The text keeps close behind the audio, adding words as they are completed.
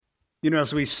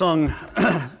As we sung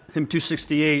hymn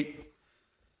 268,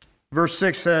 verse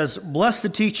 6 says, "Bless the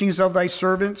teachings of thy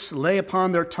servants, lay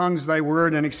upon their tongues thy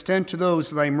word, and extend to those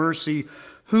thy mercy,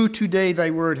 who today thy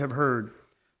word have heard.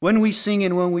 When we sing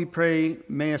and when we pray,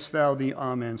 mayest thou the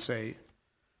Amen say."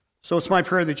 So it's my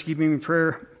prayer that you keep me in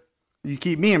prayer. You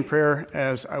keep me in prayer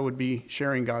as I would be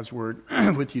sharing God's word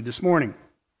with you this morning.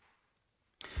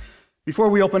 Before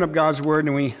we open up God's word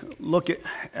and we look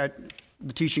at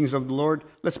the teachings of the Lord,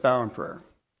 let's bow in prayer.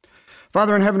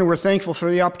 Father in heaven, we're thankful for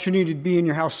the opportunity to be in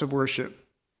your house of worship.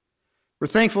 We're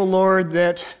thankful, Lord,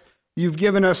 that you've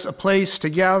given us a place to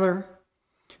gather.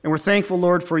 And we're thankful,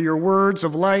 Lord, for your words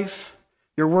of life,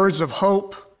 your words of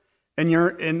hope, and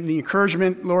the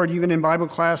encouragement, Lord, even in Bible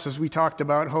class as we talked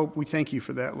about hope. We thank you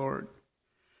for that, Lord.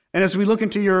 And as we look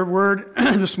into your word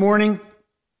this morning,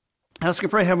 I ask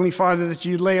and pray, Heavenly Father, that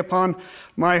you lay upon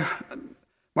my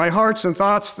hearts and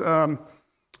thoughts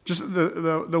just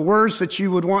the words that you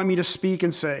would want me to speak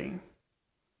and say.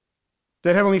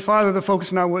 That, Heavenly Father, the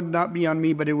focus now would not be on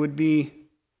me, but it would be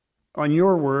on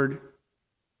your word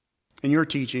and your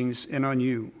teachings and on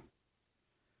you.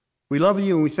 We love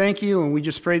you and we thank you, and we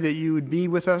just pray that you would be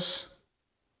with us.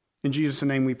 In Jesus'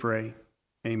 name we pray.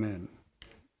 Amen.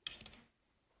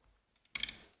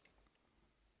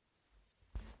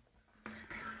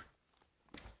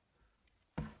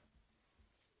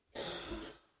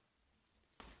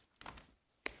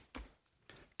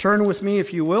 Turn with me,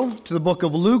 if you will, to the book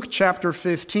of Luke, chapter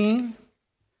 15.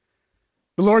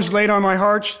 The Lord's laid on my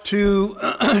heart to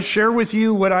share with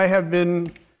you what I have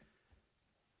been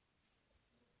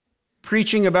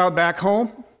preaching about back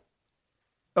home,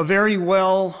 a very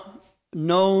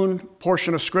well-known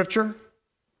portion of Scripture,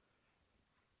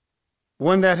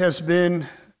 one that has been,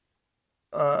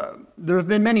 there have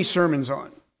been many sermons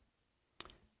on.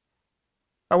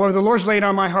 However, the Lord's laid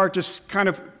on my heart to kind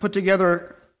of put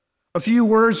together a few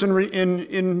words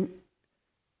and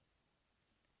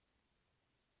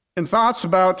thoughts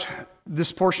about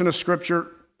this portion of Scripture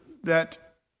that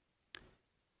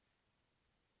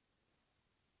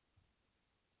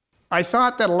I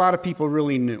thought that a lot of people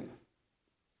really knew.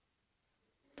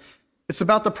 It's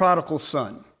about the prodigal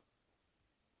son.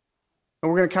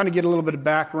 And we're going to kind of get a little bit of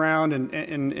background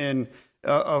and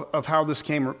of how this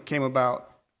came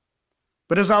about.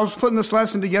 But as I was putting this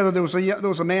lesson together, there was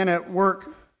a man at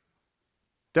work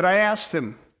that I asked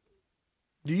him,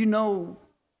 "Do you know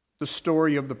the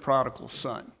story of the prodigal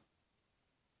son?"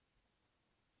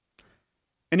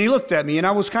 And he looked at me, and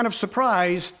I was kind of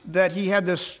surprised that he had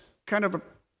this kind of a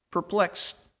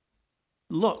perplexed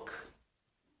look.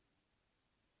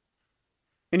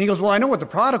 And he goes, "Well, I know what the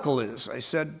prodigal is." I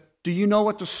said, "Do you know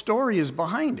what the story is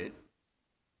behind it?"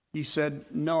 He said,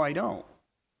 "No, I don't."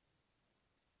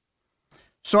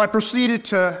 So I proceeded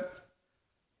to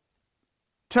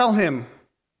tell him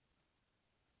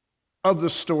of the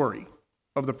story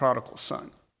of the prodigal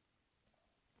son.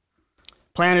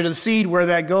 Planted a seed, where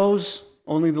that goes,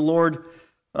 only the Lord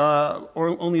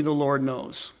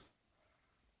knows.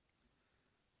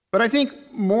 But I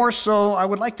think more so, I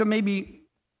would like to maybe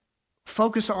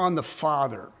focus on the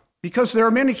father, because there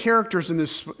are many characters in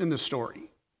this story.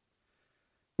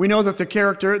 We know that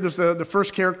the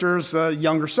first character is the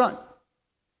younger son,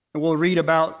 and we'll read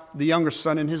about the younger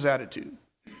son and his attitude.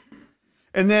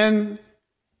 And then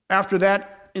after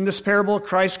that, in this parable,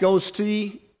 Christ goes to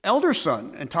the elder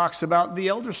son and talks about the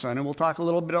elder son, and we'll talk a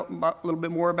little bit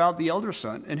more about the elder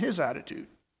son and his attitude.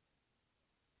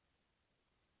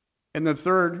 And the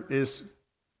third is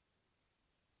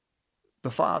the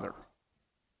father.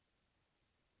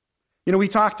 We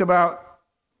talked about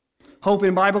hope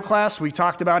in Bible class. We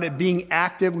talked about it being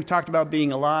active. We talked about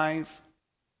being alive.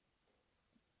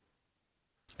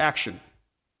 Action.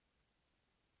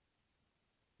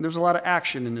 There's a lot of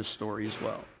action in this story as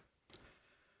well.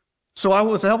 So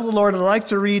with the help of the Lord, I'd like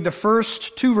to read the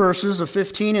first two verses of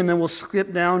 15, and then we'll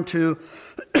skip down to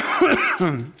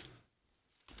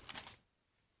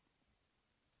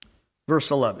verse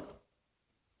 11.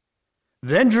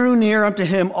 "Then drew near unto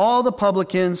him all the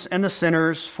publicans and the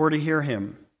sinners for to hear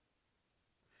him.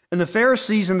 And the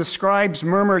Pharisees and the scribes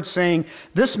murmured, saying,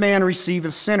 This man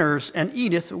receiveth sinners and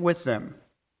eateth with them."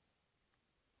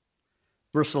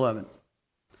 Verse 11.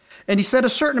 "And he said, A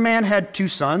certain man had 2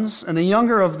 sons, and the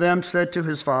younger of them said to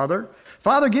his father,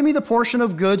 Father, give me the portion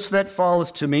of goods that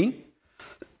falleth to me.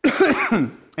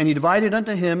 And he divided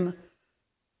unto him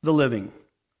the living,"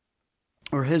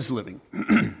 or his living.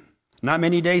 "Not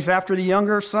many days after, the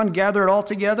younger son gathered all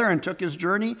together and took his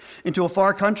journey into a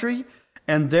far country,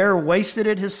 and there wasted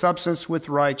it his substance with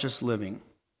righteous living.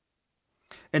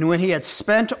 And when he had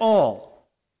spent all,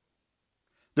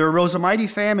 there arose a mighty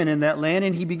famine in that land,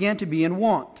 and he began to be in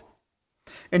want.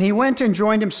 And he went and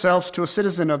joined himself to a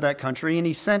citizen of that country, and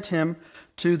he sent him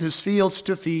to his fields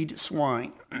to feed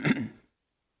swine.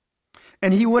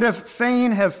 And he would have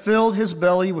fain have filled his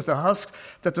belly with the husks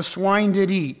that the swine did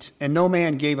eat, and no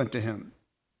man gave unto him.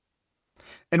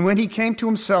 And when he came to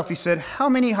himself, he said, How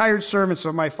many hired servants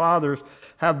of my father's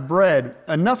have bread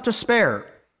enough to spare,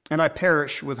 and I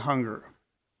perish with hunger?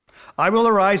 I will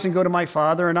arise and go to my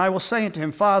father, and I will say unto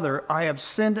him, Father, I have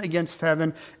sinned against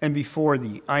heaven and before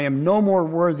thee. I am no more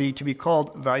worthy to be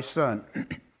called thy son.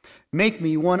 Make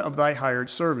me one of thy hired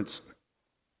servants.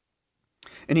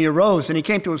 And he arose and he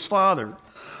came to his father.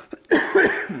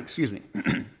 Excuse me.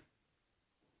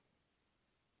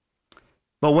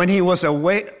 But when he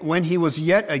was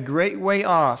yet a great way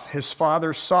off, his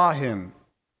father saw him,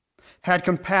 had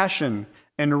compassion,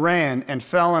 and ran and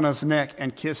fell on his neck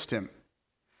and kissed him.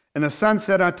 And the son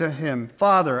said unto him,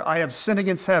 Father, I have sinned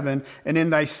against heaven, and in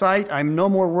thy sight I am no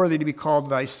more worthy to be called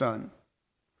thy son.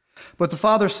 But the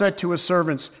father said to his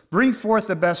servants, Bring forth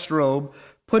the best robe,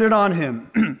 put it on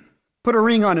him, put a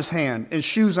ring on his hand, and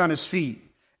shoes on his feet,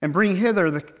 and bring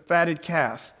hither the fatted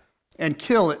calf, and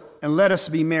kill it, and let us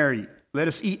be merry. Let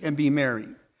us eat and be merry.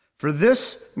 For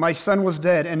this my son was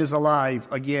dead and is alive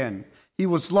again. He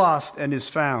was lost and is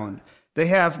found. They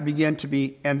began to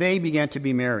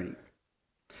be merry.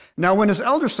 Now when his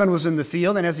elder son was in the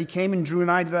field, and as he came and drew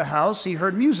nigh to the house, he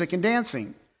heard music and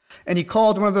dancing. And he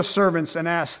called one of the servants and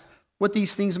asked what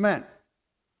these things meant.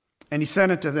 And he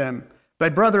said unto them, Thy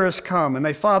brother is come, and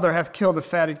thy father hath killed the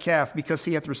fatted calf, because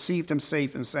he hath received him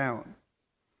safe and sound.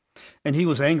 And he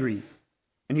was angry,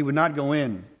 and he would not go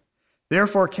in.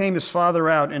 Therefore came his father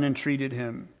out and entreated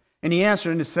him. And he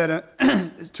answered and said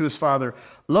to his father,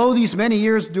 Lo, these many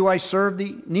years do I serve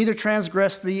thee, neither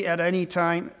transgress thee at any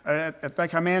time at thy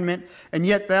commandment, and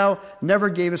yet thou never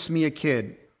gavest me a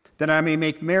kid, that I may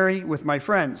make merry with my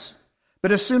friends.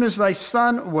 But as soon as thy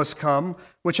son was come,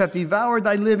 which hath devoured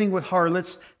thy living with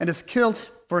harlots, and has killed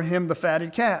for him the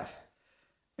fatted calf.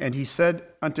 And he said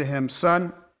unto him,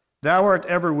 Son, thou art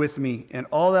ever with me, and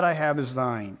all that I have is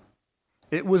thine.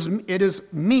 It is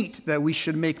meet that we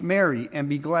should make merry and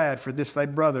be glad, for this thy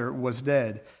brother was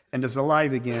dead, and is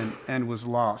alive again, and was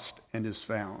lost, and is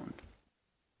found.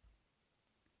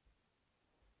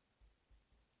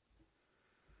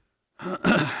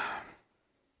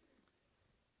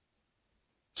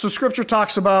 So Scripture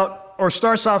talks about, or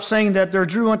starts off saying that there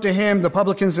drew unto him the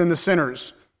publicans and the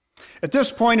sinners. At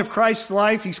this point of Christ's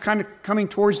life, he's kind of coming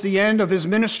towards the end of his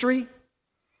ministry,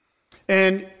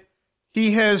 and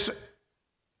he has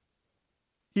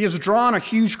drawn a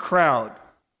huge crowd.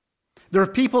 There are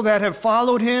people that have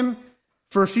followed him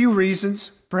for a few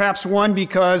reasons. Perhaps one,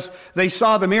 because they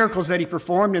saw the miracles that he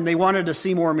performed and they wanted to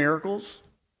see more miracles.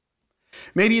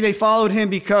 Maybe they followed him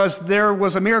because there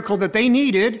was a miracle that they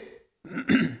needed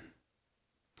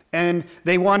and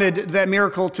they wanted that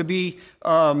miracle to be,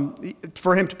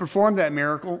 for him to perform that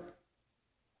miracle.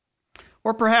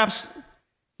 Or perhaps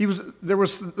there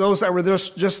was those that were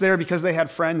just there because they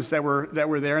had friends that were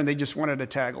there and they just wanted to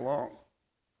tag along.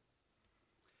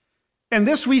 And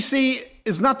this we see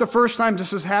is not the first time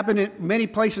this has happened. In many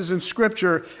places in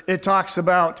Scripture, it talks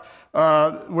about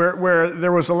where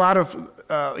there was a lot of,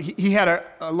 he had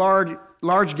a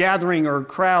large gathering or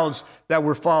crowds that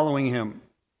were following him.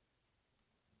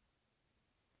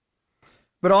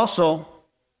 But also,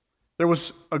 there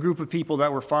was a group of people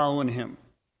that were following him.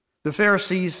 The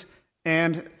Pharisees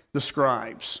and the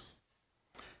scribes.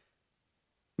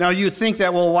 Now you'd think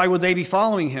that, well, why would they be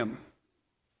following him?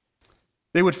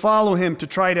 They would follow him to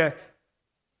try to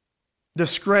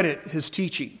discredit his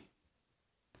teaching.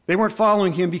 They weren't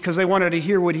following him because they wanted to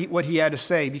hear what he had to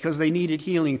say, because they needed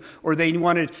healing, or they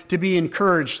wanted to be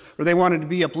encouraged, or they wanted to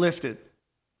be uplifted.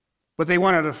 But they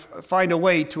wanted to find a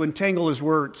way to entangle his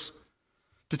words,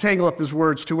 to tangle up his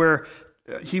words to where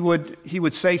he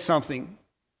would say something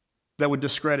that would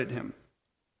discredit him.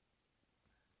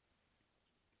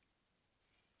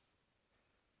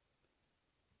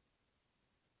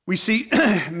 We see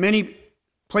many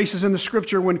places in the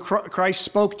Scripture when Christ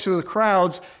spoke to the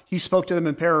crowds, he spoke to them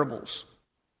in parables.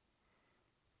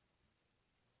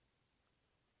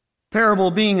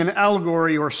 Parable being an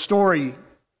allegory or story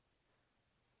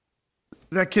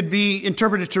that could be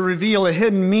interpreted to reveal a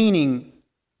hidden meaning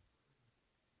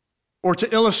or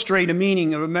to illustrate a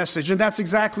meaning of a message. And that's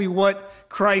exactly what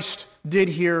Christ did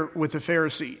here with the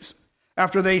Pharisees.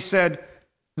 After they said,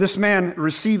 this man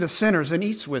receiveth sinners and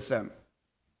eats with them.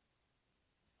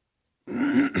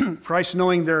 Christ,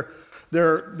 knowing their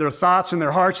thoughts and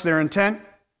their hearts, their intent.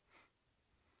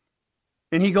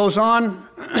 And he goes on,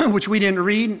 which we didn't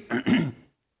read,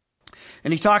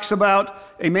 And he talks about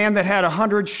a man that had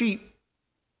 100 sheep,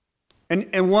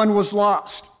 and one was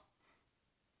lost.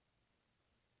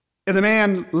 And the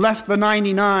man left the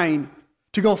 99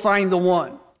 to go find the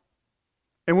one.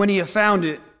 And when he had found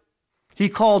it, he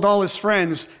called all his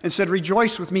friends and said,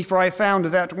 "Rejoice with me, for I found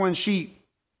that one sheep."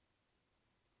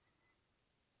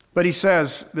 But he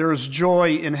says, there is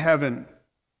joy in heaven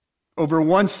over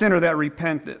one sinner that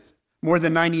repenteth, more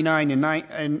than 99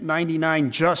 and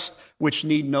 99 just, which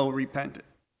need no repentance.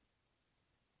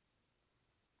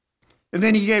 And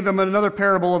then he gave him another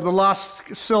parable of the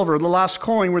lost silver, the lost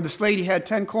coin, where this lady had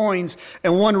 10 coins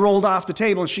and one rolled off the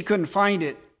table and she couldn't find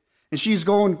it. And she's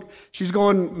going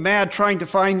mad trying to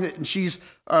find it, and she's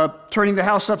turning the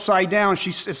house upside down. It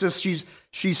says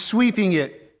she's sweeping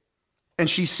it, and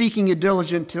she's seeking it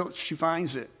diligently till she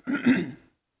finds it.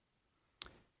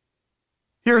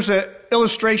 Here's an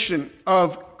illustration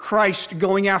of Christ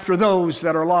going after those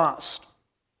that are lost.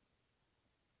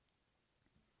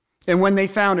 And when they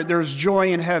found it, there's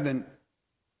joy in heaven.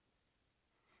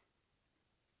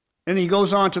 And he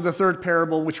goes on to the third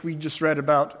parable, which we just read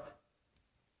about,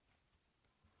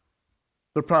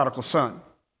 the prodigal son.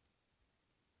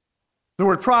 The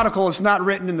word prodigal is not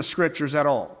written in the scriptures at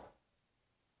all.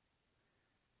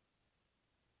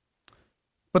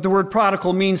 But the word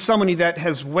prodigal means somebody that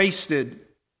has wasted,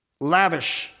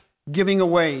 lavish, giving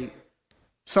away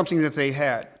something that they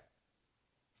had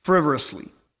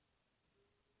frivolously.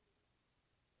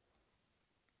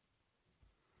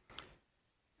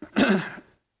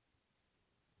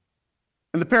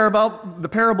 And the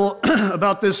parable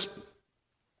about this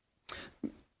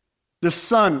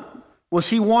son was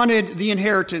he wanted the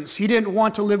inheritance. He didn't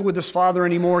want to live with his father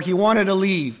anymore. He wanted to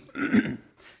leave.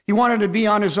 He wanted to be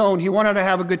on his own. He wanted to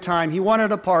have a good time. He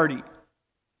wanted a party.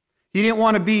 He didn't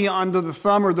want to be under the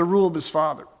thumb or the rule of his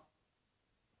father.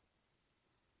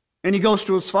 And he goes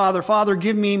to his father, "Father,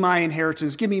 give me my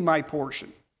inheritance. Give me my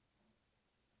portion."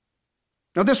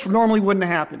 Now, this normally wouldn't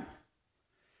happen,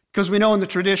 because we know in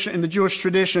the Jewish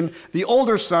tradition, the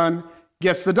older son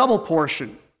gets the double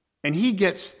portion, and he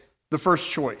gets the first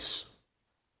choice.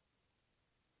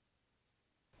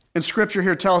 And Scripture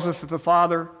here tells us that the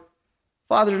father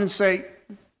didn't say,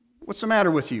 "What's the matter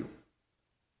with you?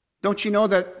 Don't you know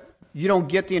that you don't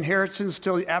get the inheritance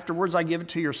till afterwards I give it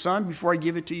to your son before I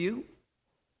give it to you?"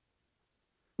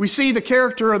 We see the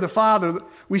character of the father.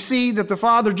 We see that the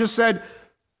father just said,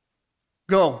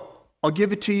 "Go, I'll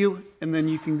give it to you, and then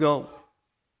you can go."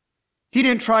 He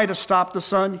didn't try to stop the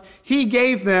son. He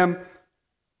gave them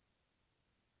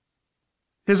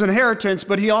his inheritance,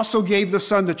 but he also gave the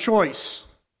son the choice.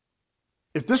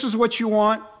 If this is what you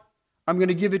want, I'm going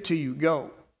to give it to you.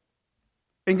 Go.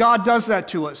 And God does that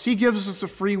to us. He gives us a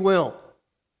free will.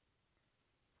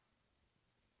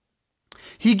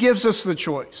 He gives us the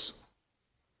choice.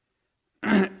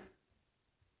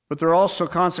 But there are also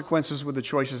consequences with the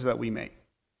choices that we make.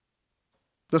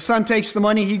 The son takes the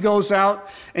money, he goes out,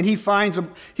 and he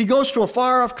goes to a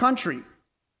far-off country.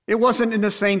 It wasn't in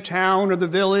the same town or the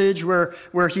village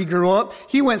where he grew up.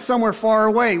 He went somewhere far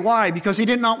away. Why? Because he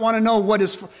did not want to know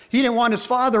he didn't want his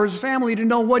father or his family to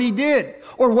know what he did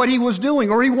or what he was doing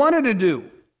or he wanted to do.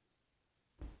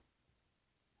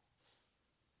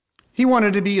 He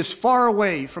wanted to be as far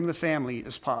away from the family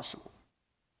as possible.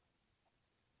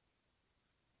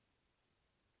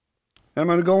 And I'm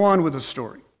going to go on with the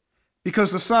story,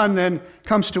 because the son then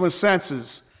comes to his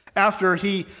senses after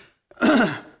he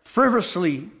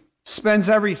frivolously spends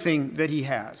everything that he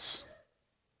has.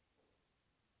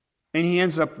 And he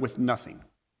ends up with nothing.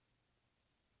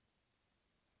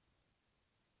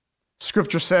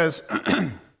 Scripture says,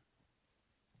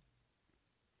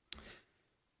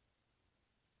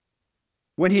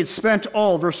 when he had spent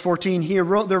all, verse 14, there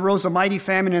arose a mighty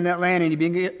famine in that land, and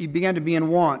he began to be in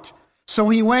want. So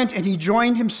he went and he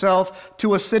joined himself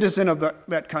to a citizen of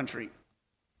that country.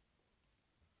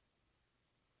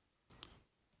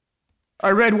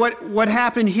 I read what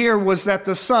happened here was that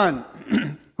the son,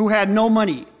 who had no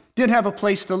money, didn't have a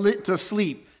place to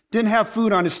sleep, didn't have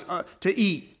food to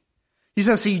eat. He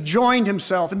says he joined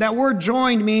himself. And that word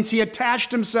joined means he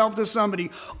attached himself to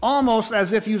somebody, almost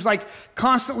as if he was like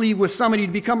constantly with somebody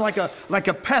to become like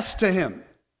a pest to him.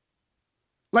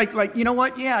 Like you know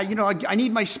what? Yeah, I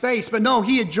need my space. But no,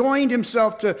 he had joined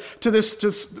himself to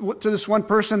this one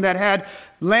person that had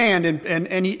land,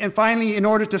 and finally, in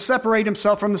order to separate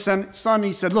himself from the son,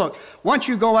 he said, "Look, why don't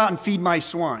you go out and feed my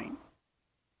swine?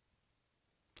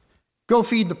 Go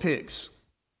feed the pigs."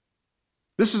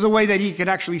 This is a way that he could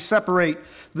actually separate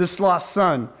this lost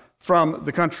son from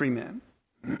the countrymen.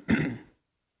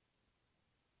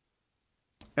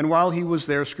 And while he was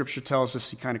there, Scripture tells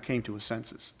us he kind of came to his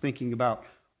senses, thinking about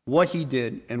what he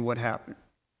did and what happened.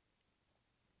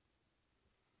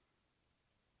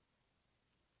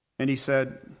 And he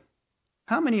said,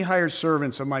 "How many hired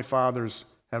servants of my father's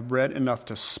have bread enough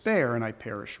to spare, and I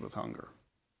perish with hunger?"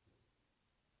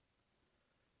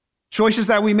 Choices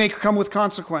that we make come with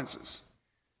consequences.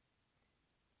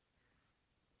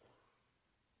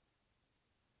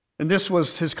 And this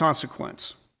was his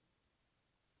consequence.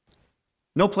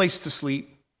 No place to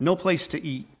sleep, no place to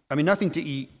eat. Nothing to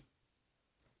eat.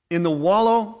 In the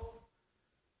wallow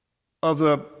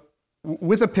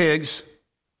with the pigs.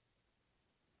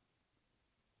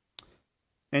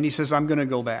 And he says, I'm going to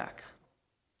go back.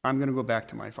 I'm going to go back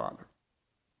to my father.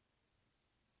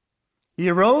 He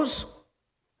arose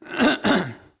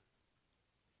and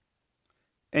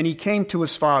he came to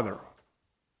his father.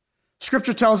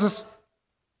 Scripture tells us,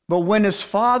 but when his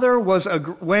father was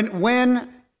when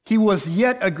he was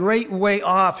yet a great way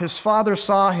off, his father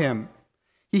saw him.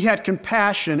 He had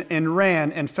compassion and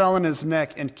ran and fell on his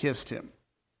neck and kissed him.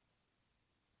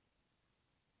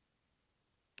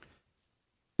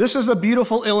 This is a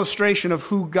beautiful illustration of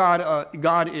who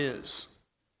God is.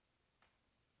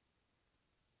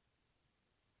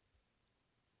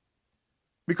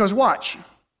 Because watch.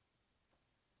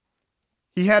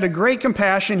 He had a great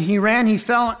compassion. He ran, he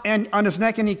fell on his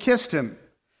neck, and he kissed him.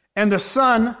 And the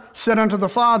son said unto the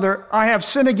father, I have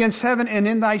sinned against heaven, and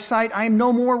in thy sight I am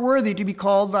no more worthy to be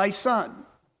called thy son.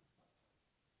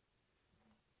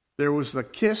 There was the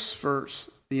kiss first,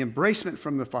 the embracement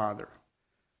from the father.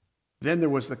 Then there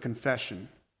was the confession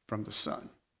from the son.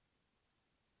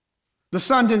 The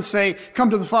son didn't say, come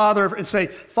to the father and say,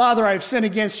 Father, I have sinned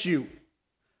against you.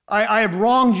 I have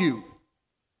wronged you.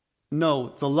 No,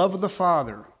 the love of the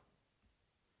father.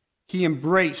 He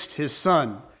embraced his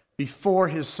son before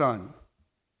his son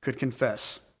could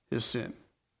confess his sin.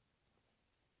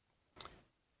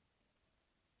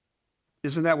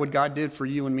 Isn't that what God did for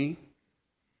you and me?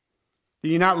 Did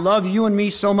he not love you and me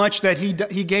so much that he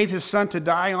gave his son to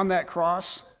die on that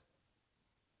cross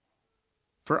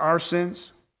for our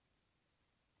sins?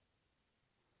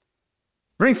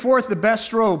 Bring forth the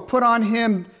best robe, put on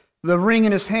him the ring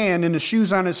in his hand and the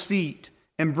shoes on his feet,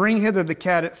 and bring hither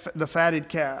the fatted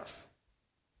calf.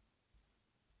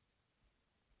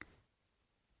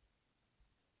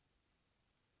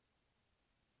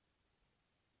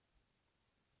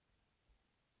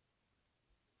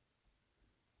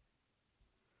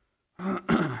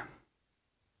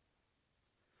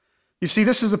 You see,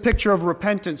 this is a picture of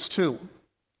repentance too.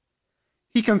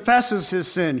 He confesses his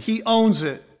sin. He owns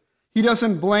it. He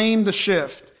doesn't blame the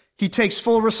shift. He takes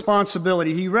full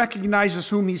responsibility. He recognizes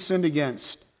whom he sinned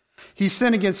against. He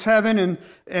sinned against heaven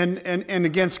and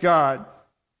against God.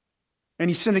 And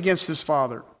he sinned against his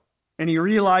father. And he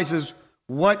realizes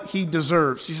what he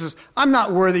deserves. He says, I'm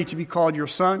not worthy to be called your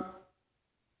son.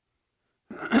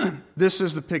 This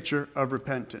is the picture of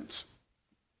repentance.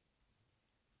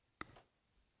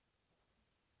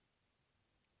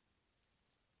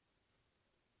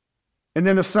 And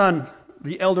then the son,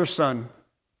 the elder son,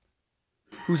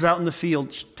 who's out in the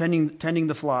field tending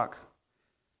the flock,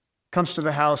 comes to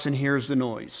the house and hears the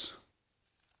noise.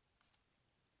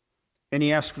 And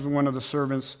he asks one of the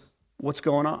servants, what's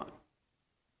going on? And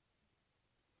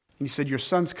he said, your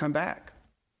son's come back.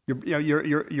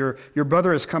 Your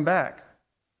brother has come back.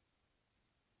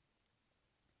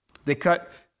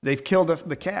 They've killed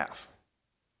the calf.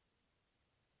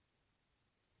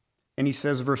 And he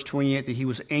says, verse 28, that he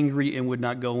was angry and would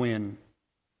not go in.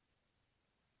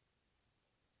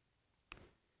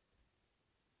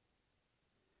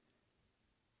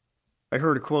 I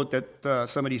heard a quote that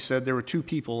somebody said there were two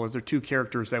people, or there were two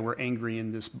characters that were angry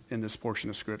in this portion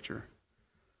of Scripture.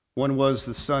 One was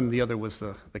the son, the other was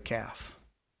the calf.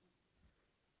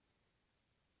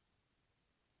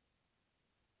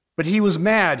 But he was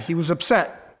mad. He was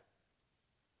upset.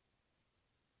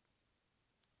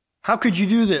 How could you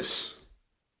do this?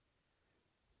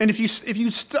 And if you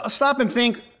stop and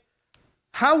think,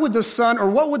 how would the son, or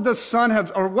what would the son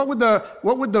have, or what would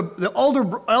the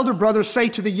elder brother say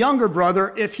to the younger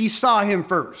brother if he saw him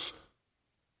first?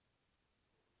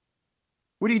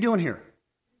 What are you doing here?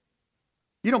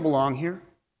 You don't belong here.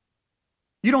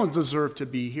 You don't deserve to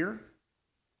be here.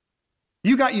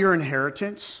 You got your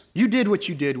inheritance. You did what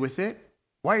you did with it.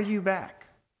 Why are you back?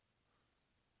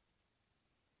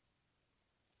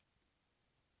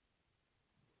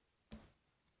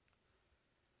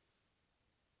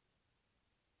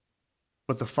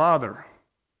 But the father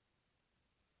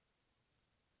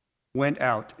went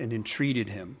out and entreated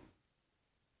him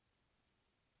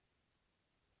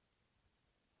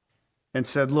and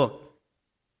said, look,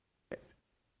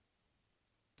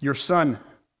 your son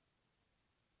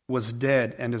was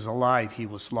dead and is alive. He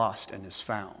was lost and is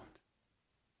found.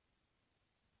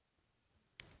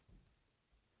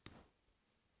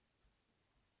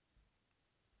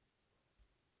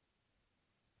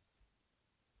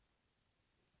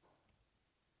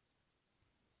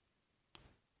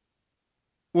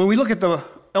 When we look at the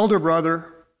elder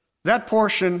brother, that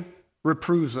portion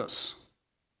reproves us.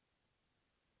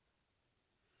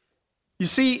 You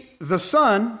see, the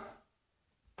son,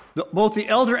 both the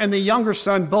elder and the younger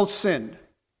son, both sinned.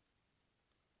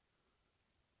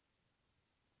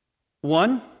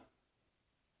 One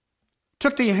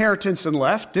took the inheritance and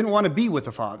left, didn't want to be with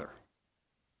the father.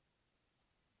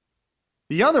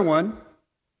 The other one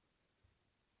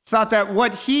thought that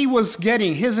what he was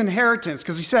getting, his inheritance,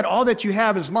 because he said, all that you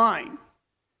have is mine,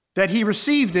 that he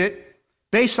received it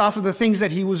based off of the things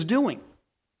that he was doing.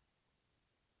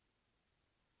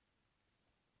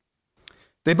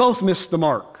 They both missed the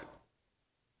mark.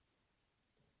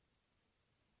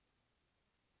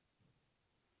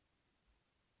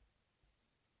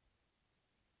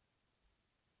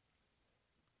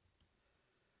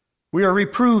 We are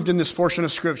reproved in this portion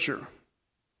of Scripture.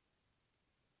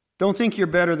 Don't think you're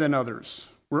better than others.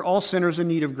 We're all sinners in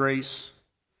need of grace.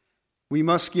 We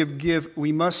must give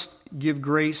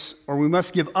grace, or we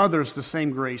must give others the same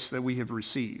grace that we have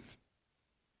received.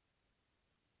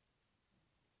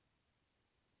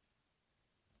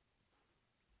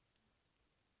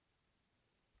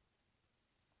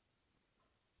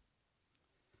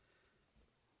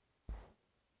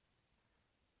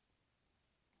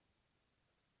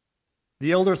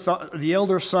 The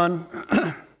elder son,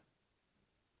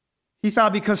 he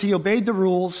thought because he obeyed the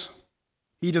rules,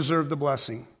 he deserved the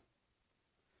blessing.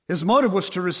 His motive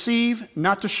was to receive,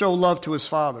 not to show love to his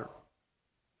father.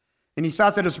 And he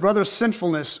thought that his brother's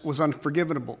sinfulness was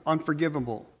unforgivable.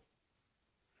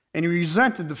 And he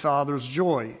resented the father's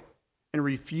joy and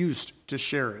refused to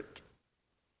share it.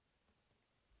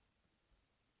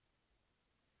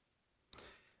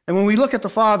 And when we look at the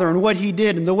father and what he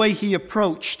did and the way he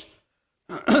approached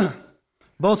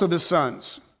both of his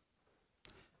sons,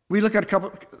 we look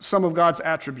at some of God's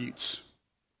attributes.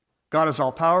 God is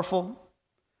all-powerful.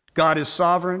 God is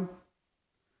sovereign.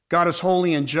 God is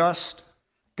holy and just.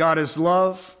 God is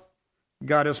love.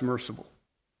 God is merciful.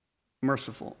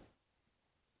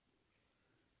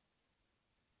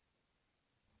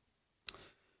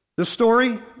 The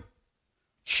story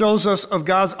shows us of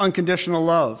God's unconditional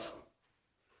love.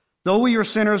 Though we are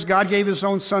sinners, God gave his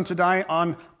own son to die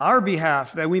on our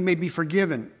behalf that we may be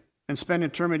forgiven and spend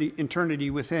eternity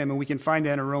with him. And we can find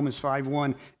that in Romans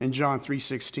 5:1 and John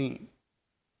 3:16.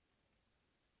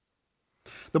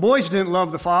 The boys didn't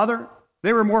love the father.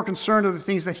 They were more concerned with the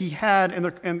things that he had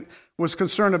and was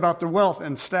concerned about their wealth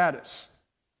and status.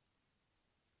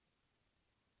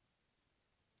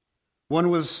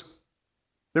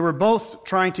 They were both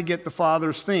trying to get the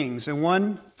father's things, and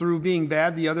one through being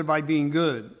bad, the other by being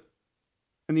good.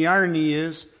 And the irony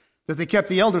is that they kept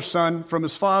the elder son from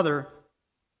his father,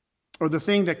 or the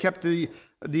thing that kept the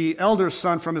elder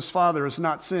son from his father is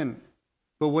not sin,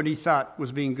 but what he thought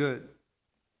was being good.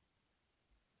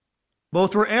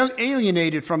 Both were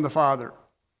alienated from the father.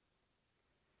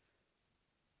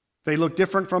 They looked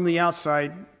different from the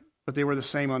outside, but they were the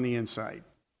same on the inside.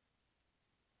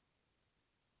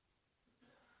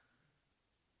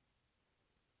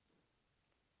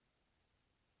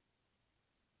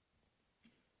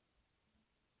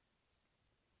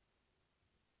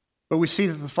 But we see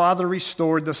that the father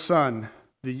restored the son,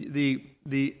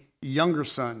 the younger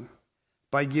son,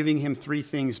 by giving him three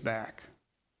things back: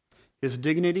 his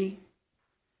dignity,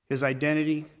 his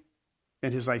identity,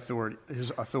 and his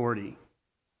authority.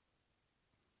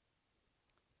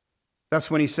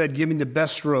 That's when he said, "Give me the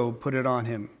best robe, put it on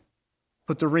him.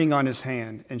 Put the ring on his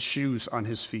hand and shoes on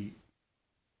his feet."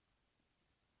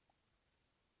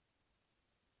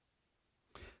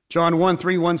 John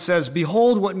 1:3 says,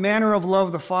 "Behold what manner of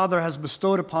love the Father has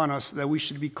bestowed upon us, that we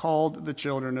should be called the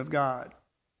children of God."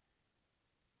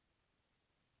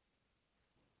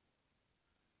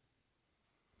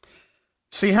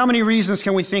 See, how many reasons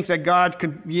can we think that God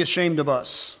could be ashamed of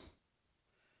us?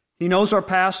 He knows our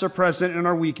past, our present, and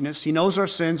our weakness. He knows our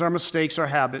sins, our mistakes, our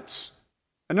habits.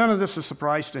 And none of this is a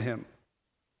surprise to him.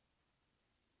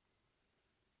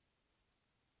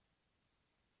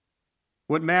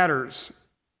 What matters,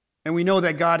 and we know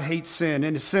that God hates sin,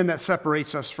 and it's sin that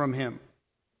separates us from him.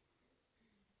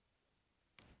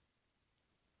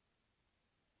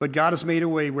 But God has made a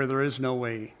way where there is no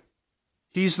way.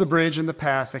 He's the bridge and the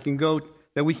path that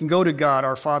we can go to God,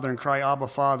 our Father, and cry, "Abba,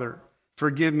 Father,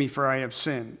 forgive me, for I have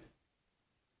sinned."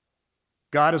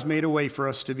 God has made a way for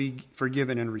us to be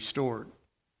forgiven and restored.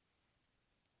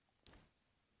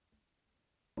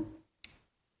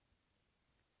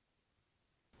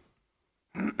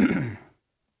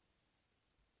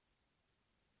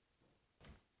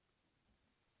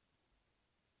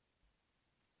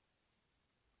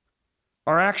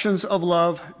 Our actions of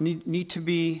love need to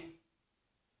be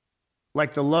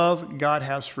like the love God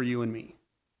has for you and me.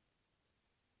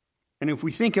 And if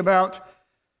we think about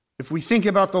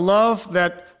the love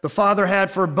that the Father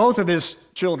had for both of his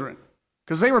children,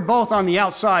 because they were both on the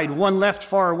outside, one left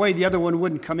far away, the other one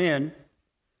wouldn't come in.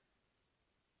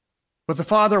 But the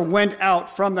Father went out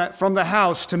from the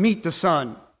house to meet the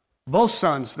Son, both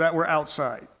sons that were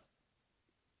outside.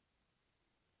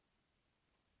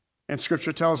 And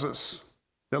Scripture tells us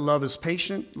that love is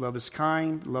patient, love is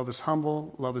kind, love is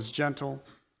humble, love is gentle,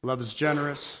 love is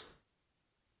generous,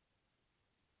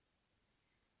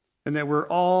 and that we're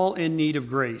all in need of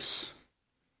grace.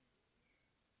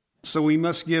 So we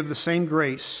must give the same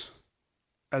grace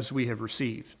as we have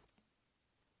received.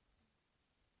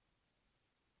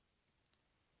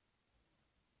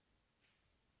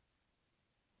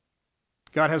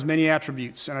 God has many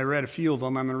attributes, and I read a few of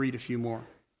them. I'm going to read a few more.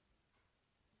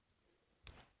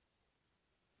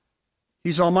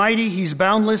 He's almighty, he's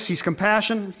boundless, he's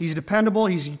compassionate, he's dependable,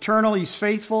 he's eternal, he's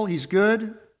faithful, he's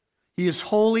good, he is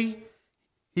holy,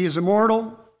 he is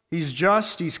immortal, he's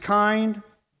just, he's kind,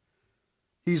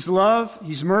 he's love,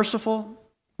 he's merciful,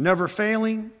 never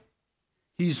failing,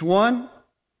 he's one,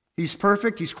 he's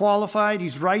perfect, he's qualified,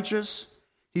 he's righteous,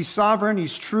 he's sovereign,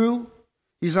 he's true,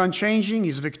 he's unchanging,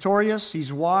 he's victorious,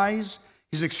 he's wise,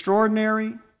 he's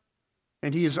extraordinary,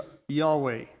 and he is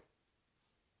Yahweh,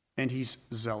 and he's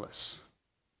zealous.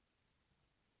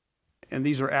 And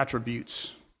these are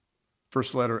attributes,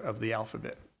 first letter of the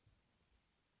alphabet.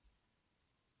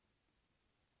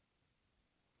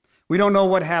 We don't know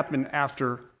what happened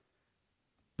after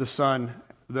the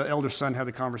elder son had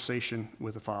the conversation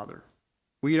with the father.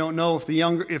 We don't know if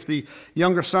the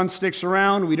younger son sticks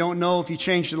around. We don't know if he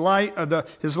changed his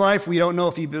life. We don't know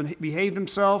if he behaved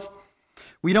himself.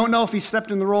 We don't know if he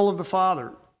stepped in the role of the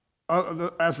father,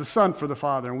 as the son for the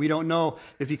father. And we don't know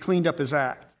if he cleaned up his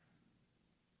act.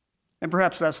 And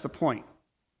perhaps that's the point.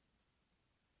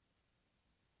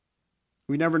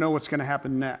 We never know what's going to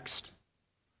happen next,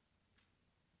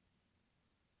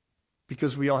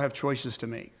 because we all have choices to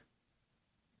make.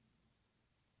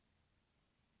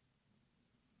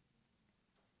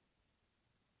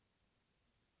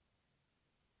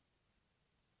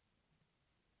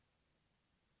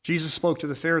 Jesus spoke to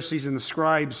the Pharisees and the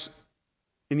scribes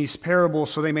in these parables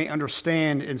so they may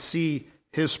understand and see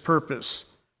his purpose.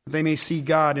 They may see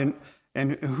God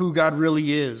and who God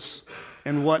really is,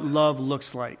 and what love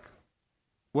looks like,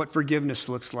 what forgiveness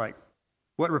looks like,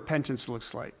 what repentance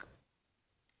looks like.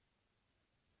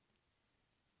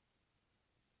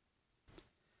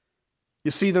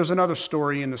 You see, there's another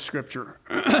story in the Scripture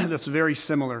that's very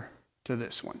similar to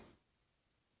this one.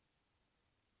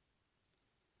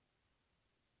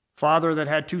 Father that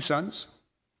had two sons.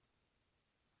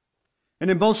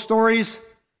 And in both stories,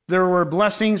 there were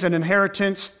blessings and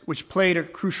inheritance which played a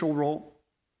crucial role.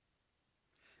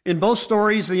 In both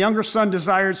stories, the younger son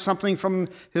desired something from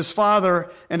his father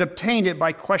and obtained it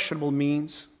by questionable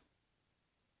means.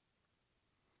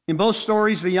 In both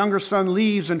stories, the younger son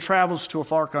leaves and travels to a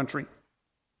far country.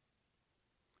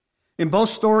 In both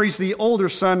stories, the older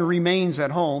son remains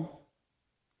at home.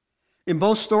 In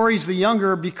both stories, the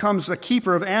younger becomes a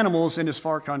keeper of animals in his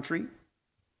far country.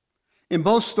 In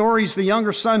both stories, the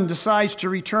younger son decides to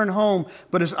return home,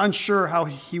 but is unsure how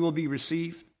he will be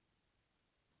received.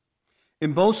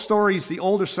 In both stories, the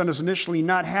older son is initially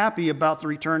not happy about the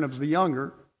return of the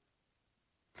younger.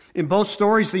 In both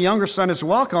stories, the younger son is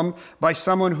welcomed by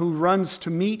someone who runs to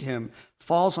meet him,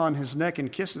 falls on his neck, and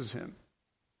kisses him.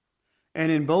 And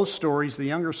in both stories, the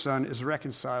younger son is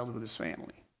reconciled with his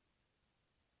family.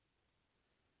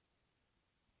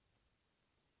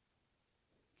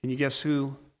 Can you guess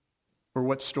who or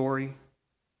what story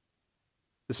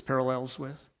this parallels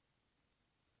with?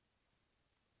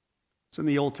 It's in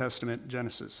the Old Testament,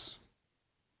 Genesis.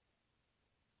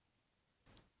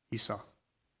 Esau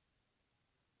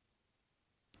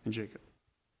and Jacob.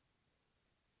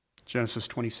 Genesis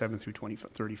 27 through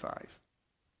 35.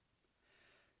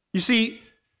 You see,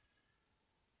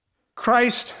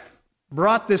 Christ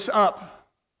brought this up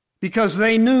because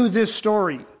they knew this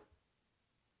story.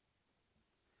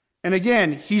 And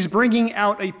again, he's bringing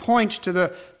out a point to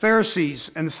the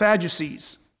Pharisees and the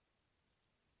Sadducees.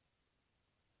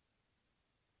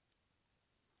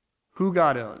 Who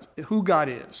God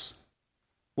is,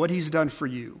 what he's done for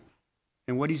you,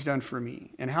 and what he's done for me,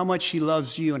 and how much he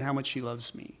loves you and how much he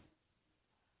loves me.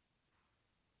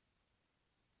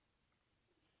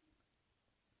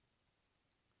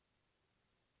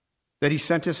 That he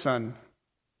sent his son,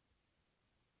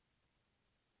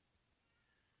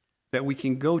 that we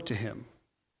can go to him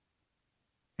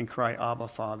and cry, Abba,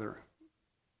 Father.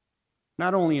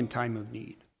 not only in time of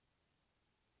need,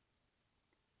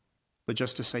 but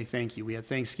just to say thank you. We had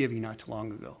Thanksgiving not too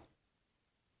long ago.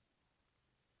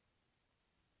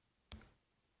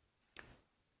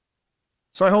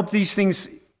 So I hope these things,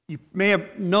 you may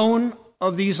have known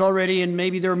of these already, and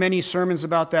maybe there are many sermons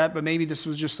about that, but maybe this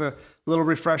was just a little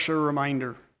refresher,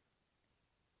 reminder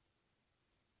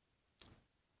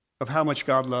of how much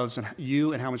God loves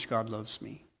you and how much God loves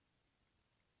me.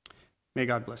 May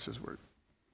God bless his word.